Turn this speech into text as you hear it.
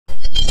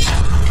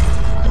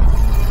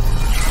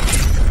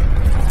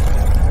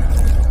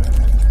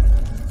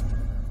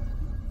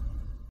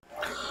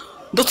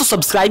दोस्तों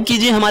सब्सक्राइब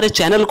कीजिए हमारे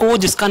चैनल को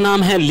जिसका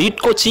नाम है लीट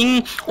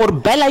कोचिंग और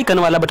बेल आइकन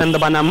वाला बटन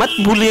दबाना मत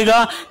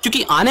भूलिएगा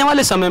क्योंकि आने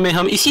वाले समय में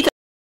हम इसी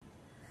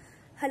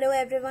Hello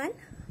everyone,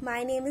 my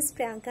name is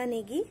Priyanka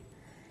Negi.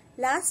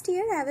 Last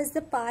year I was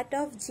the part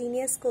of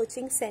Genius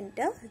Coaching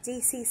Center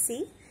GCC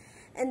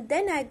and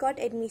then I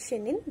got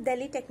admission in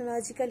Delhi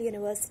Technological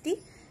University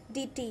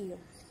DTU.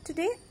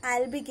 Today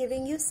I'll be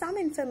giving you some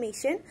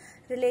information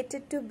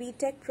related to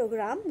BTech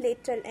program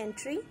Lateral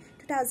Entry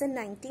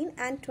 2019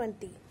 and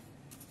 20.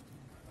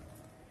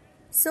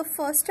 So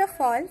first of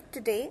all,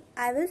 today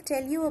I will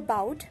tell you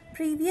about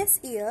previous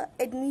year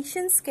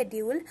admission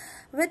schedule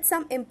with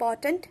some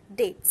important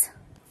dates.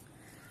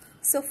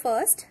 So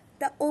first,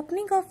 the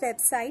opening of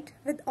website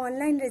with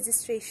online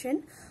registration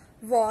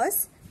was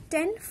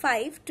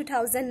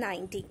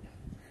 10/5/2019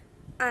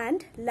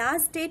 and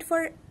last date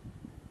for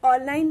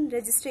online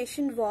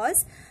registration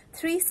was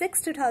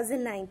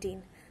 3/6/2019.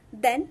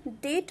 Then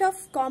date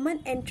of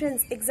common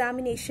entrance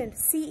examination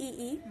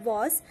CEE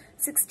was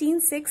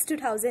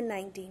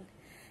 16/6/2019.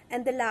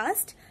 And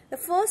the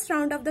first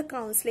round of the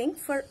counseling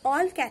for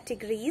all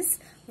categories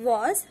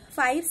was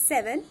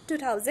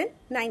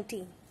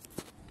 5/7/2019.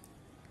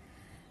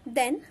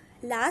 Then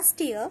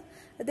last year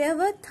there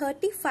were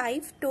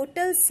 35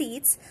 total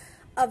seats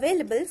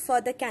available for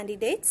the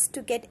candidates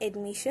to get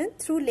admission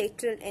through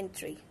lateral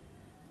entry.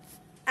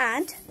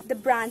 And the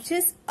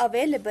branches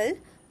available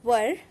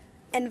were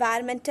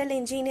Environmental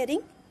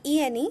Engineering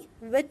 (ENE)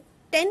 with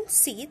 10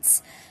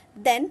 seats,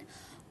 then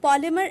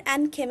Polymer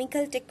and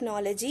Chemical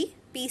Technology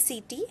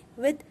 (PCT)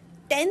 with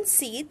 10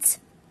 seats,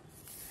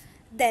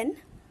 then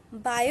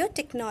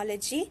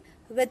Biotechnology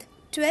with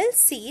 12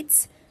 seats,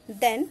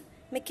 then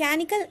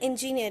Mechanical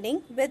Engineering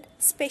with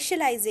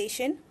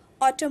Specialization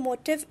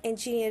Automotive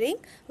Engineering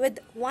with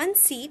 1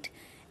 seat,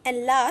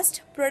 and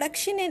last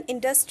Production and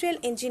Industrial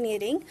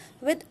Engineering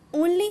with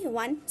only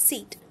 1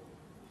 seat.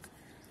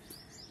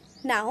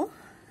 Now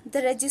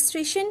the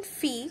registration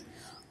fee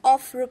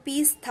of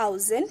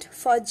 ₹1,000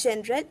 for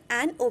general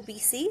and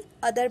OBC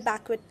other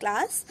backward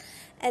class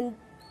and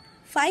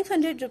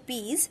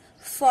 ₹500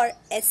 for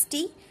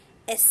ST,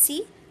 SC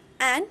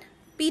and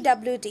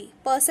PWD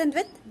person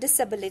with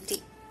disability.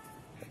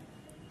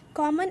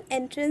 Common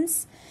entrance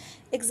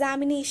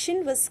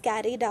examination was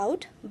carried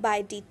out by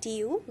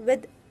DTU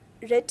with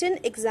written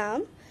exam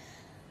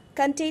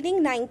containing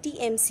 90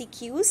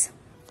 MCQs.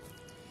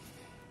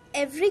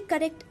 Every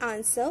correct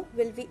answer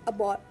will be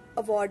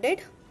awarded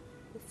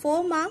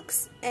 4 marks,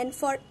 and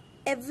for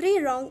every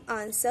wrong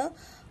answer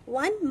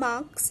 1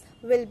 marks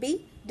will be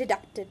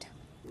deducted.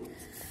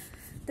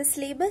 The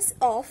syllabus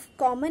of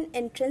common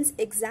entrance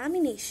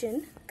examination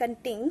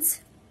contains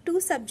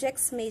 2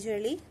 subjects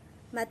majorly,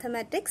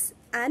 mathematics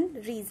and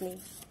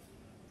reasoning.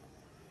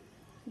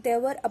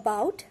 There were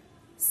about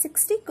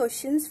 60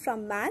 questions from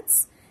maths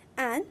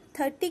and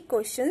 30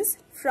 questions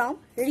from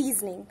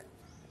reasoning.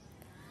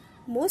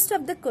 Most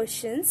of the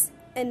questions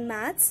in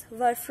maths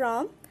were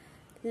from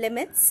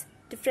limits,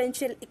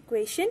 differential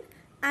equation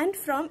and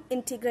from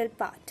integral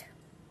part.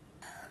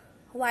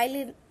 While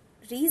in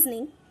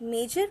reasoning,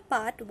 major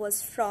part was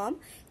from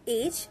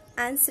age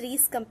and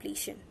series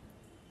completion.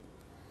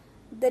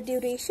 The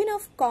duration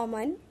of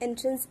common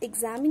entrance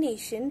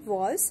examination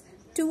was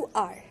 2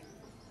 hours.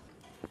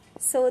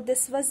 So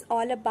this was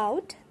all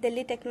about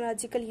Delhi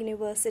Technological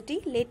University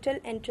Lateral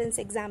Entrance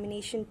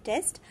Examination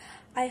Test.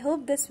 I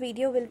hope this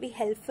video will be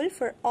helpful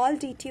for all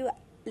DTU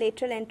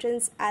Lateral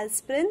Entrance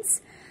aspirants,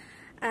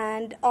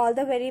 and all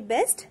the very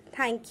best.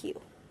 Thank you.